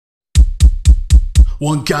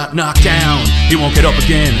One got knocked down, he won't get up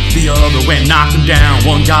again. The other went knocked him down.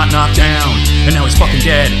 One got knocked down, and now he's fucking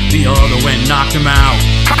dead. The other went knocked him out.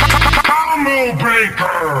 Combo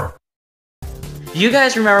breaker! You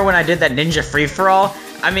guys remember when I did that ninja free-for-all?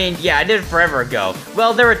 I mean, yeah, I did it forever ago.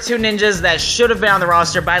 Well, there were two ninjas that should have been on the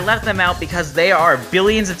roster, but I left them out because they are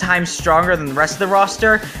billions of times stronger than the rest of the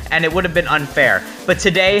roster, and it would have been unfair. But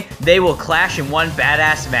today, they will clash in one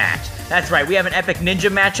badass match. That's right, we have an epic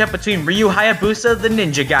ninja matchup between Ryu Hayabusa, the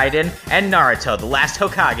Ninja Gaiden, and Naruto, the last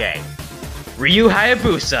Hokage. Ryu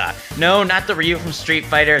Hayabusa. No, not the Ryu from Street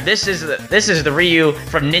Fighter. This is the Ryu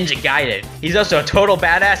from Ninja Gaiden. He's also a total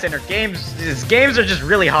badass, and his games are just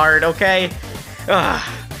really hard, okay? Ugh.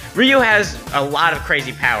 Ryu has a lot of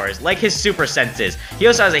crazy powers, like his super senses. He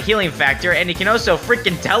also has a healing factor, and he can also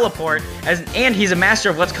freaking teleport, and he's a master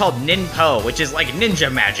of what's called ninpo, which is like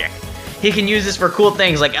ninja magic. He can use this for cool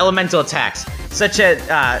things like elemental attacks, such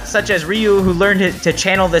as Ryu, who learned to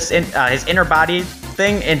channel this his inner body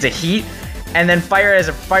thing into heat, and then fire as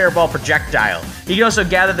a fireball projectile. He can also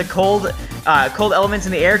gather the cold elements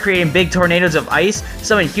in the air, creating big tornadoes of ice,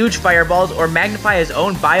 summon huge fireballs, or magnify his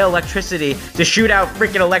own bioelectricity to shoot out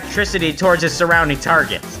freaking electricity towards his surrounding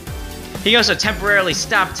targets. He can also temporarily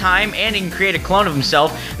stop time, and he can create a clone of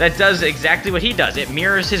himself that does exactly what he does. It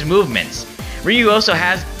mirrors his movements. Ryu's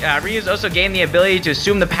also gained the ability to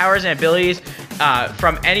assume the powers and abilities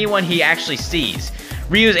from anyone he actually sees.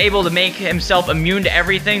 Ryu is able to make himself immune to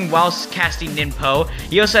everything whilst casting ninpo.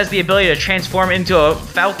 He also has the ability to transform into a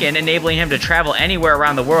falcon, enabling him to travel anywhere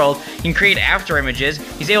around the world. He can create after images.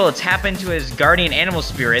 He's able to tap into his guardian animal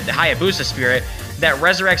spirit, the Hayabusa spirit, that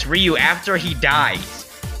resurrects Ryu after he dies.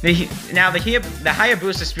 The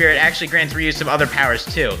Hayabusa spirit actually grants Ryu some other powers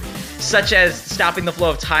too, such as stopping the flow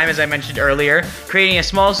of time, as I mentioned earlier, creating a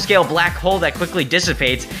small-scale black hole that quickly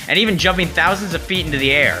dissipates, and even jumping thousands of feet into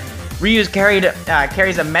the air. Ryu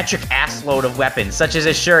carries a metric assload of weapons, such as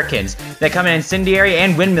his shurikens, that come in incendiary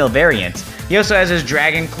and windmill variants. He also has his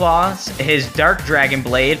dragon claws, his dark dragon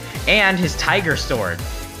blade, and his tiger sword.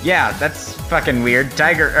 Yeah, that's fucking weird.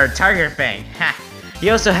 Tiger fang. Ha. He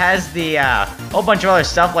also has the whole bunch of other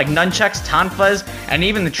stuff like nunchucks, tonfas, and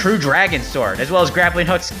even the true dragon sword, as well as grappling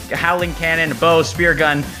hooks, howling cannon, a bow, spear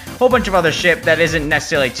gun, a whole bunch of other shit that isn't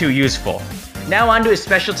necessarily too useful. Now on to his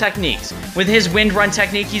special techniques. With his wind run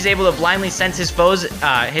technique, he's able to blindly sense his foes,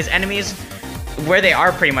 his enemies, where they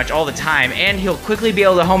are pretty much all the time, and he'll quickly be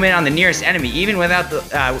able to home in on the nearest enemy, even without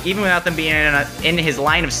them being in his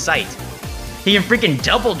line of sight. He can freaking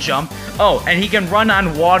double jump. Oh, and he can run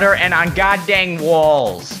on water and on goddamn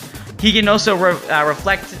walls. He can also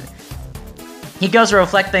reflect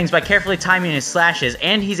things by carefully timing his slashes,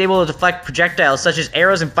 and he's able to deflect projectiles such as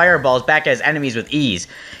arrows and fireballs back at his enemies with ease.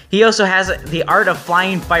 He also has the art of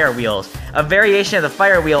flying fire wheels, a variation of the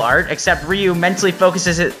fire wheel art, except Ryu mentally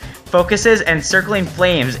focuses and circling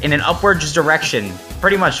flames in an upwards direction,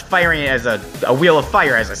 pretty much firing it as a wheel of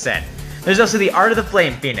fire, as I said. There's also the art of the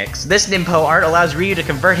Flame Phoenix. This ninpo art allows Ryu to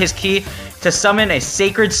convert his ki to summon a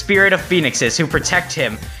sacred spirit of phoenixes who protect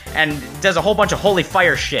him, and does a whole bunch of holy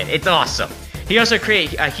fire shit. It's awesome. He also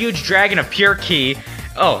creates a huge dragon of pure ki.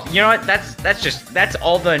 Oh, you know what? That's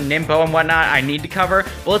all the ninpo and whatnot I need to cover.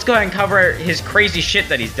 But let's go ahead and cover his crazy shit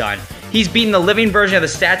that he's done. He's beaten the living version of the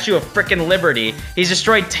Statue of Frickin' Liberty. He's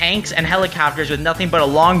destroyed tanks and helicopters with nothing but a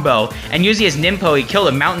longbow, and using his ninpo, he killed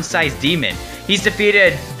a mountain-sized demon. He's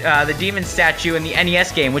defeated the demon statue in the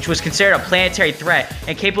NES game, which was considered a planetary threat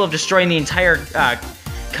and capable of destroying the entire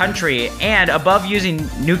country, and above using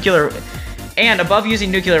nuclear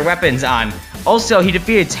weapons on. Also, he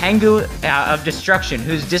defeated Tengu of Destruction,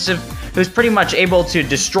 who's pretty much able to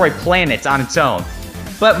destroy planets on its own.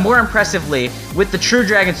 But more impressively, with the True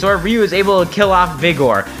Dragon Sword, Ryu is able to kill off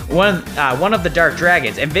Vigor, one of the Dark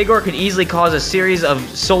Dragons, and Vigor could easily cause a series of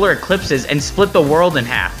solar eclipses and split the world in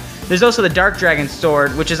half. There's also the Dark Dragon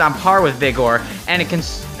Sword, which is on par with Vigor, and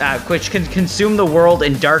which can consume the world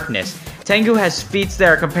in darkness. Tengu has feats that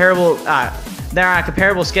are comparable. They're on a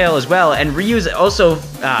comparable scale as well, and Ryu also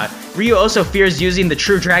fears using the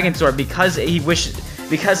True Dragon Sword because he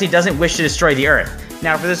doesn't wish to destroy the Earth.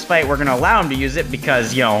 Now, for this fight, we're gonna allow him to use it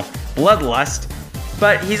because, you know, bloodlust.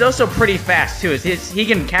 But he's also pretty fast too. He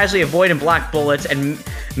can casually avoid and block bullets and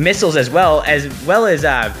missiles as well as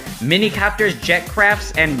minicopters, jet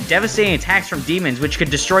crafts, and devastating attacks from demons, which could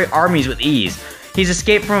destroy armies with ease. He's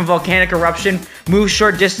escaped from a volcanic eruption, moves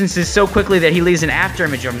short distances so quickly that he leaves an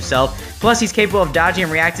afterimage of himself, plus he's capable of dodging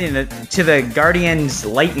and reacting to the Guardian's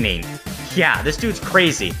lightning. Yeah, this dude's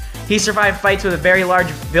crazy. He survived fights with very large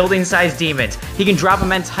building-sized demons. He can drop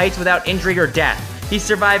immense heights without injury or death. He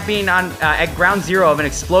survived being on at ground zero of an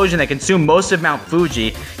explosion that consumed most of Mount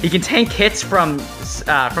Fuji. He can tank hits from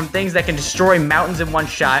things that can destroy mountains in one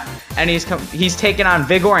shot, and he's taken on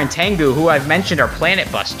Vigor and Tengu, who I've mentioned are planet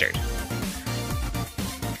busters.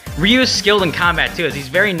 Ryu's skilled in combat too, as he's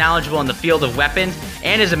very knowledgeable in the field of weapons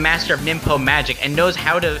and is a master of Ninpo magic and knows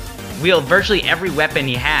how to wield virtually every weapon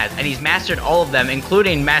he has, and he's mastered all of them,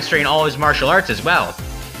 including mastering all his martial arts as well.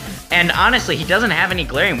 And honestly, he doesn't have any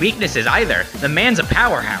glaring weaknesses either. The man's a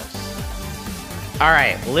powerhouse.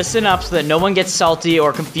 Alright, listen up so that no one gets salty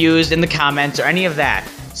or confused in the comments or any of that.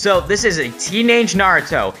 So, this is a teenage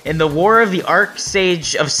Naruto in the War of the Arc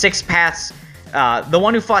Sage of Six Paths, the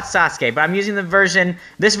one who fought Sasuke, but I'm using this version of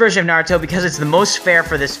Naruto because it's the most fair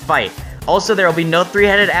for this fight. Also, there will be no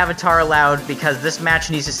three-headed avatar allowed because this match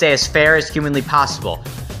needs to stay as fair as humanly possible.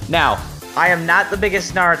 Now, I am not the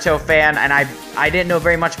biggest Naruto fan, and I didn't know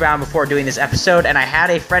very much about him before doing this episode, and I had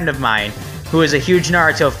a friend of mine who is a huge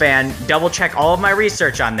Naruto fan double-check all of my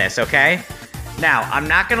research on this, okay? Now, I'm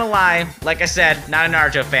not gonna lie, like I said, not a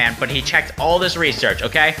Naruto fan, but he checked all this research,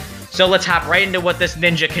 okay? So let's hop right into what this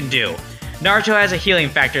ninja can do. Naruto has a healing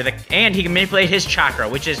factor, and he can manipulate his chakra,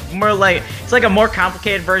 which is it's like a more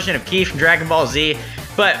complicated version of Ki from Dragon Ball Z,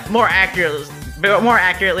 but more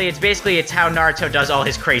accurately, it's how Naruto does all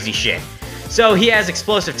his crazy shit. So he has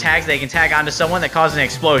explosive tags that he can tag onto someone that causes an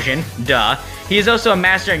explosion, duh. He is also a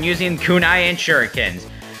master in using kunai and shurikens.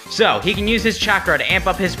 So, he can use his chakra to amp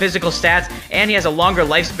up his physical stats, and he has a longer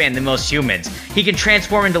lifespan than most humans. He can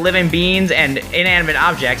transform into living beings and inanimate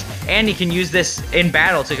objects, and he can use this in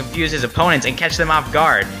battle to confuse his opponents and catch them off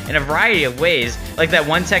guard in a variety of ways, like that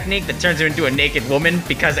one technique that turns him into a naked woman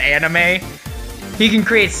because anime. He can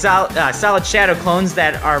create solid shadow clones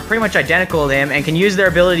that are pretty much identical to him and can use their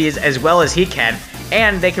abilities as well as he can,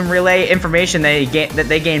 and they can relay information that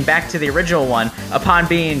they gain back to the original one upon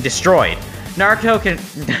being destroyed. Naruto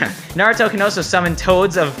can also summon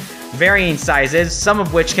toads of varying sizes, some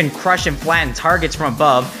of which can crush and flatten targets from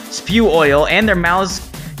above, spew oil, and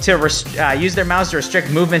use their mouths to restrict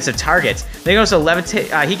movements of targets. They can also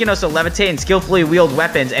levitate. He can also levitate and skillfully wield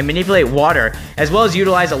weapons and manipulate water, as well as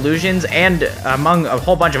utilize illusions and among a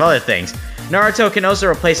whole bunch of other things. Naruto can also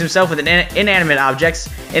replace himself with inanimate objects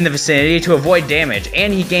in the vicinity to avoid damage,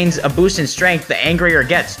 and he gains a boost in strength the angrier it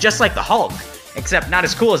gets, just like the Hulk, except not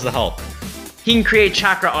as cool as the Hulk. He can create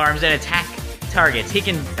chakra arms and attack targets. He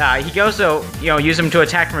can also, use them to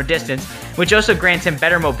attack from a distance, which also grants him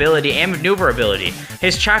better mobility and maneuverability.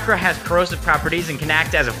 His chakra has corrosive properties and can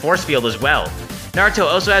act as a force field as well. Naruto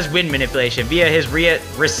also has wind manipulation via his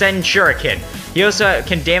Risen Shuriken. He also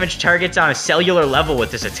can damage targets on a cellular level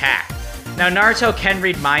with this attack. Now, Naruto can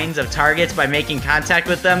read minds of targets by making contact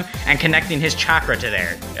with them and connecting his chakra to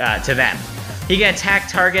them. He can attack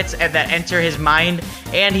targets that enter his mind,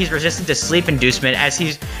 and he's resistant to sleep inducement as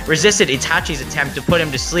he's resisted Itachi's attempt to put him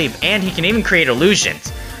to sleep, and he can even create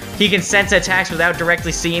illusions. He can sense attacks without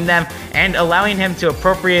directly seeing them, and allowing him to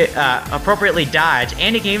appropriately dodge,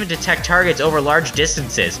 and he can even detect targets over large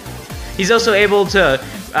distances. He's also able to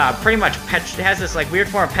has this weird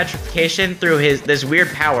form of petrification through this weird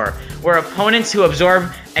power, where opponents who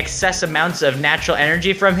absorb excess amounts of natural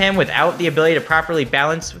energy from him without the ability to properly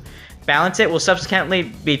balance it will subsequently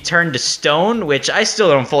be turned to stone, which I still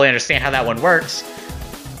don't fully understand how that one works.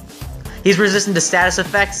 He's resistant to status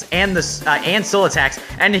effects and soul attacks,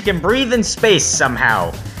 and he can breathe in space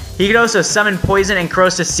somehow. He can also summon poison and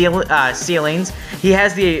corrosive ceilings. He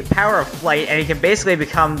has the power of flight, and he can basically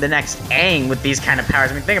become the next Aang with these kind of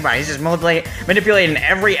powers. I mean, think about it. He's just manipulating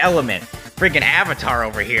every element. Freaking Avatar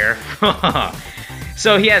over here.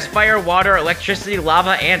 So he has fire, water, electricity,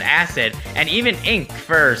 lava, and acid, and even ink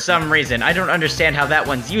for some reason. I don't understand how that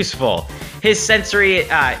one's useful. His sensory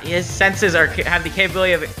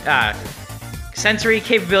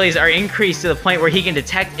capabilities are increased to the point where he can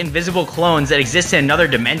detect invisible clones that exist in another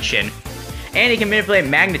dimension, and he can manipulate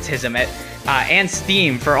magnetism and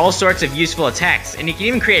steam for all sorts of useful attacks, and he can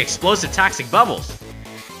even create explosive toxic bubbles.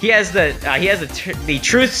 He has the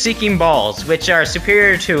truth-seeking balls, which are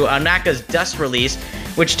superior to Onaka's dust release,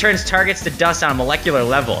 which turns targets to dust on a molecular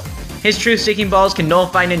level. His truth-seeking balls can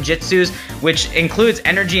nullify ninjutsus, which includes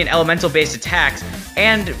energy and elemental-based attacks,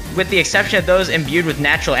 and with the exception of those imbued with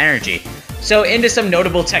natural energy. So into some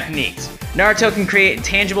notable techniques. Naruto can create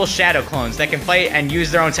tangible shadow clones that can fight and use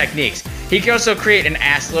their own techniques. He can also create an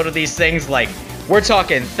assload of these things, we're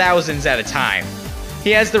talking thousands at a time. He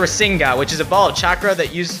has the Rasengan, which is a ball of chakra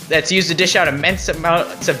that's used to dish out immense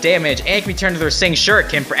amounts of damage, and can be turned to the Rasengan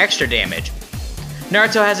Shuriken for extra damage.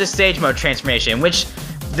 Naruto has a stage mode transformation,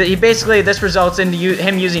 this results in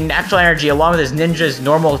him using natural energy along with his ninja's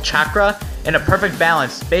normal chakra in a perfect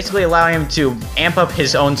balance, basically allowing him to amp up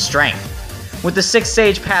his own strength. With the 6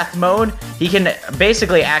 Sage Path mode, he can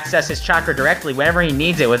basically access his chakra directly whenever he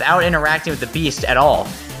needs it without interacting with the beast at all.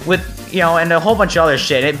 With, and a whole bunch of other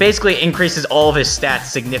shit. It basically increases all of his stats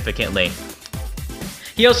significantly.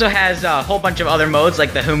 He also has a whole bunch of other modes,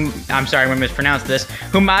 like the I'm sorry, I'm gonna mispronounce this,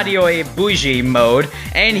 Humadioi Buji mode,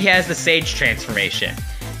 and he has the Sage transformation.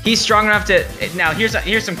 He's strong enough to, now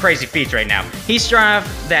here's some crazy feats right now. He's strong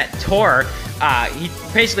enough that he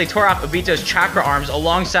basically tore off Obito's chakra arms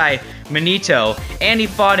alongside Manito, and he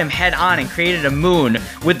fought him head on and created a moon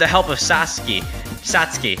with the help of Sasuke,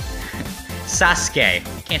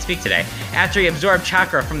 can't speak today, after he absorbed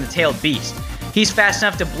chakra from the tailed beast. He's fast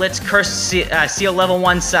enough to blitz Cursed Seal Level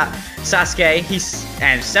 1 Sasuke,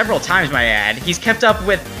 and several times, might I add. He's kept up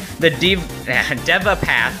with the Deva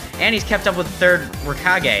Path, and he's kept up with the 3rd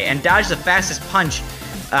Hokage, and dodged his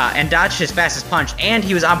fastest punch, and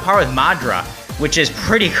he was on par with Madara, which is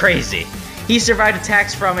pretty crazy. He survived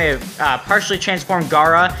attacks from a partially transformed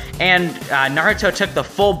Gaara, and Naruto took the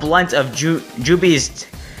full blunt of Jubi's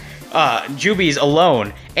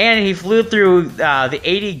alone, and he flew through the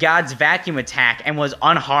 80 Gods vacuum attack and was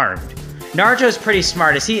unharmed. Naruto's pretty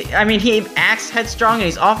smart, he acts headstrong and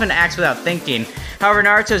he's often acts without thinking. However,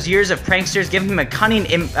 Naruto's years of pranksters give him a cunning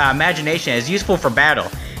imagination and is useful for battle.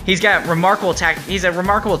 He's a remarkable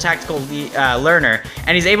tactical learner,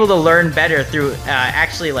 and he's able to learn better through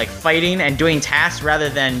actually like fighting and doing tasks rather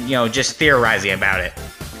than, just theorizing about it.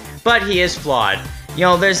 But he is flawed.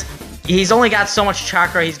 He's only got so much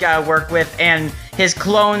chakra he's got to work with, and his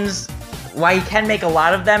clones, while he can make a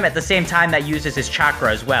lot of them, at the same time that uses his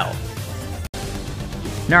chakra as well.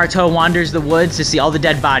 Naruto wanders the woods to see all the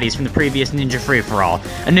dead bodies from the previous ninja free-for-all.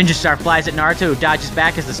 A ninja star flies at Naruto, who dodges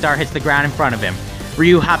back as the star hits the ground in front of him.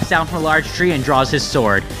 Ryu hops down from a large tree and draws his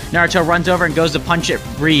sword. Naruto runs over and goes to punch at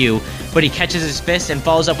Ryu, but he catches his fist and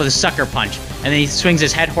follows up with a sucker punch, and then he swings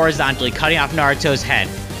his head horizontally, cutting off Naruto's head.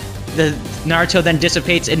 Naruto then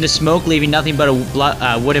dissipates into smoke, leaving nothing but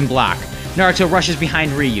a wooden block. Naruto rushes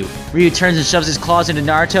behind Ryu. Ryu turns and shoves his claws into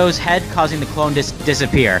Naruto's head, causing the clone to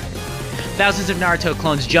disappear. Thousands of Naruto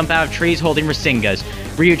clones jump out of trees holding Rasengas.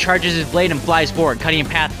 Ryu charges his blade and flies forward, cutting a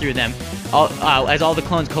path through them, as all the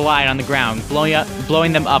clones collide on the ground,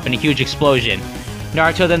 blowing them up in a huge explosion.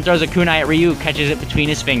 Naruto then throws a kunai at Ryu, catches it between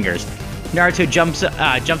his fingers. Naruto jumps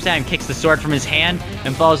at him and kicks the sword from his hand,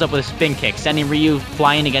 and follows up with a spin kick, sending Ryu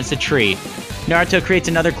flying against a tree. Naruto creates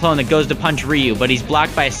another clone that goes to punch Ryu, but he's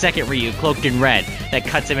blocked by a second Ryu cloaked in red that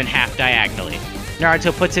cuts him in half diagonally.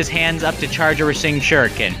 Naruto puts his hands up to charge a Rasengan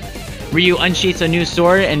Shuriken. Ryu unsheaths a new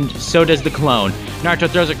sword, and so does the clone. Naruto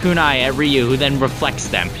throws a kunai at Ryu, who then reflects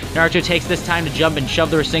them. Naruto takes this time to jump and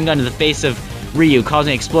shove the Rasengan into the face of Ryu,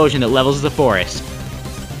 causing an explosion that levels the forest.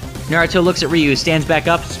 Naruto looks at Ryu, stands back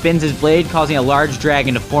up, spins his blade, causing a large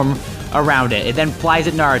dragon to form around it. It then flies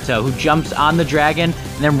at Naruto, who jumps on the dragon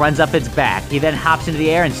and then runs up its back. He then hops into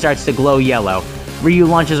the air and starts to glow yellow. Ryu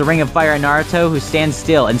launches a ring of fire at Naruto, who stands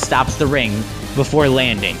still and stops the ring before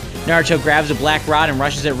landing. Naruto grabs a black rod and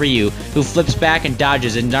rushes at Ryu, who flips back and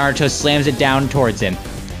dodges, and Naruto slams it down towards him.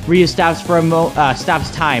 Ryu stops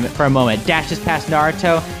time for a moment, dashes past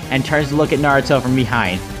Naruto, and turns to look at Naruto from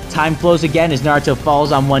behind. Time flows again as Naruto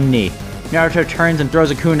falls on one knee. Naruto turns and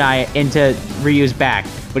throws a kunai into Ryu's back,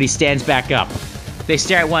 but he stands back up. They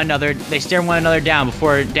stare one another down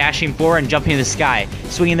before dashing forward and jumping in the sky,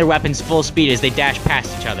 swinging their weapons full speed as they dash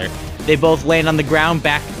past each other. They both land on the ground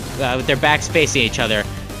with their backs facing each other,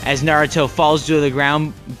 as Naruto falls to the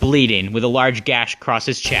ground bleeding with a large gash across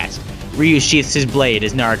his chest. Ryu sheaths his blade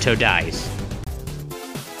as Naruto dies.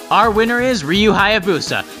 Our winner is Ryu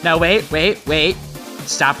Hayabusa. Now wait.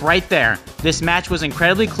 Stop right there. This match was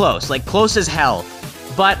incredibly close, like close as hell.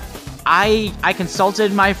 But I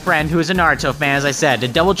consulted my friend, who is a Naruto fan, as I said, to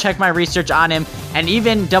double check my research on him and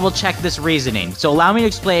even double check this reasoning. So allow me to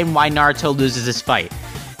explain why Naruto loses this fight.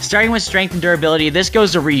 Starting with strength and durability, this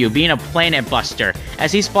goes to Ryu, being a planet buster,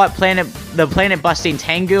 as he's fought the planet busting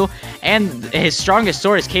Tengu, and his strongest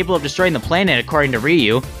sword is capable of destroying the planet, according to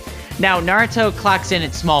Ryu. Now, Naruto clocks in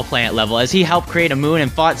at small planet level, as he helped create a moon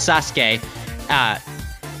and fought Sasuke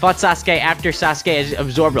after Sasuke has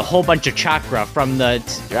absorbed a whole bunch of chakra from the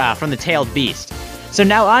tailed beast. So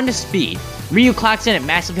now on to speed. Ryu clocks in at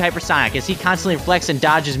massively hypersonic, as he constantly reflects and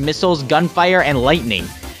dodges missiles, gunfire, and lightning.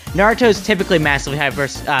 Naruto is typically massively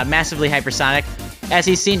hypersonic, as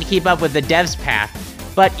he's seen to keep up with the Dev's path,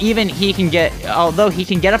 but although he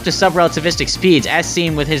can get up to sub-relativistic speeds, as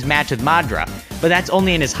seen with his match with Madara, but that's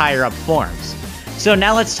only in his higher-up forms. So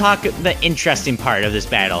now let's talk the interesting part of this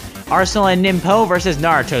battle. Arsenal and Ninpo versus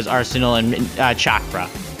Naruto's Arsenal and Chakra.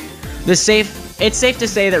 The safe It's safe to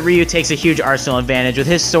say that Ryu takes a huge arsenal advantage with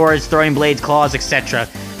his swords, throwing blades, claws, etc.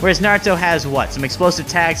 Whereas Naruto has what? Some explosive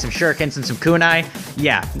tags, some shurikens, and some kunai?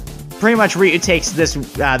 Yeah, pretty much Ryu takes this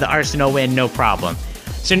the arsenal win, no problem.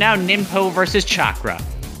 So now Ninpo versus Chakra.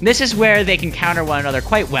 This is where they can counter one another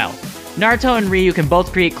quite well. Naruto and Ryu can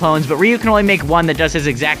both create clones, but Ryu can only make one that does his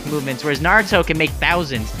exact movements, whereas Naruto can make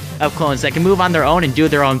thousands of clones that can move on their own and do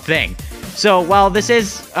their own thing. So while this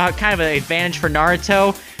is kind of an advantage for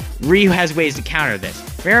Naruto, Ryu has ways to counter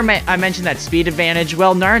this. Remember I mentioned that speed advantage?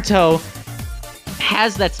 Well, Naruto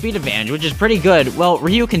has that speed advantage, which is pretty good. Well,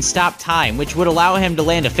 Ryu can stop time, which would allow him to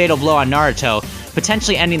land a fatal blow on Naruto,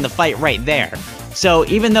 potentially ending the fight right there. So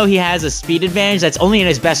even though he has a speed advantage, that's only in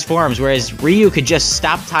his best forms, whereas Ryu could just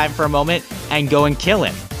stop time for a moment and go and kill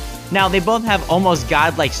him. Now, they both have almost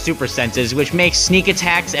godlike super senses, which makes sneak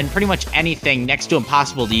attacks and pretty much anything next to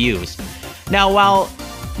impossible to use. Now, while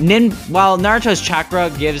Naruto's chakra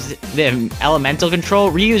gives them elemental control,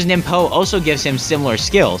 Ryu's Ninpo also gives him similar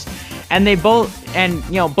skills. And both him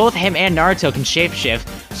and Naruto can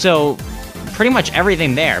shapeshift, so pretty much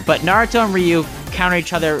everything there. But Naruto and Ryu counter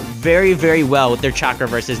each other very, very well with their chakra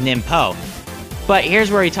versus Ninpo. But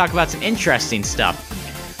here's where we talk about some interesting stuff.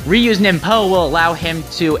 Ryu's Ninpo will allow him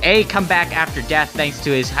to A, come back after death thanks to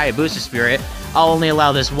his Hayabusa spirit. I'll only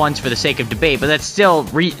allow this once for the sake of debate, but that's still,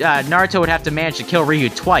 Naruto would have to manage to kill Ryu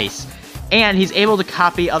twice. And he's able to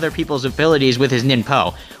copy other people's abilities with his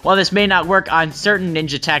Ninpo. While this may not work on certain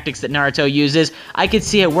ninja tactics that Naruto uses, I could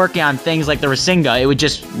see it working on things like the Rasengan. It would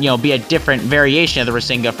just, be a different variation of the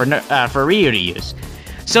Rasengan for Ryu to use.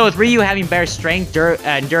 So with Ryu having better strength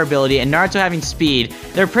and durability, and Naruto having speed,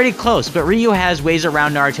 they're pretty close, but Ryu has ways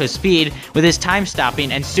around Naruto's speed with his time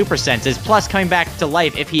stopping and super senses, plus coming back to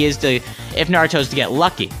life if Naruto's to get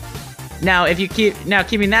lucky. Now,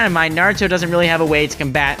 keeping that in mind, Naruto doesn't really have a way to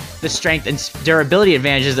combat the strength and durability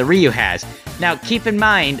advantages that Ryu has. Now, keep in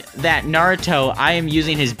mind that Naruto, I am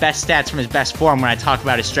using his best stats from his best form when I talk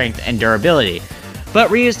about his strength and durability. But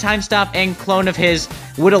Ryu's time stop and clone of his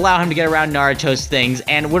would allow him to get around Naruto's things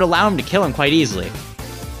and would allow him to kill him quite easily.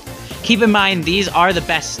 Keep in mind, these are the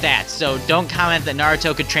best stats, so don't comment that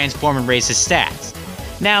Naruto could transform and raise his stats.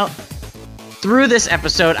 Now, through this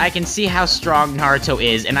episode, I can see how strong Naruto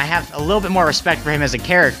is, and I have a little bit more respect for him as a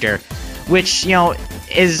character, which,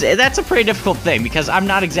 that's a pretty difficult thing, because I'm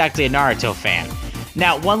not exactly a Naruto fan.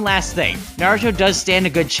 Now, one last thing. Naruto does stand a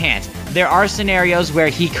good chance. There are scenarios where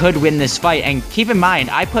he could win this fight, and keep in mind,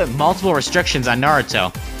 I put multiple restrictions on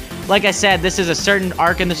Naruto. Like I said, this is a certain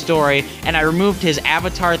arc in the story, and I removed his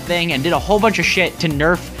avatar thing and did a whole bunch of shit to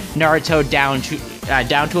nerf Naruto down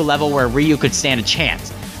to a level where Ryu could stand a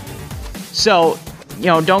chance. So,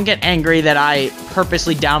 don't get angry that I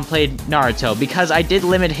purposely downplayed Naruto, because I did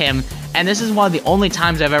limit him, and this is one of the only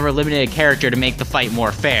times I've ever limited a character to make the fight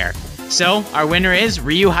more fair. So, our winner is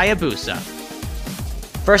Ryu Hayabusa.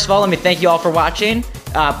 First of all, let me thank you all for watching.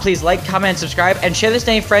 Please like, comment, and subscribe, and share this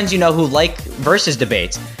to any friends you know who like versus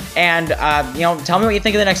debates. And, tell me what you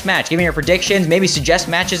think of the next match. Give me your predictions, maybe suggest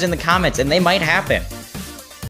matches in the comments, and they might happen.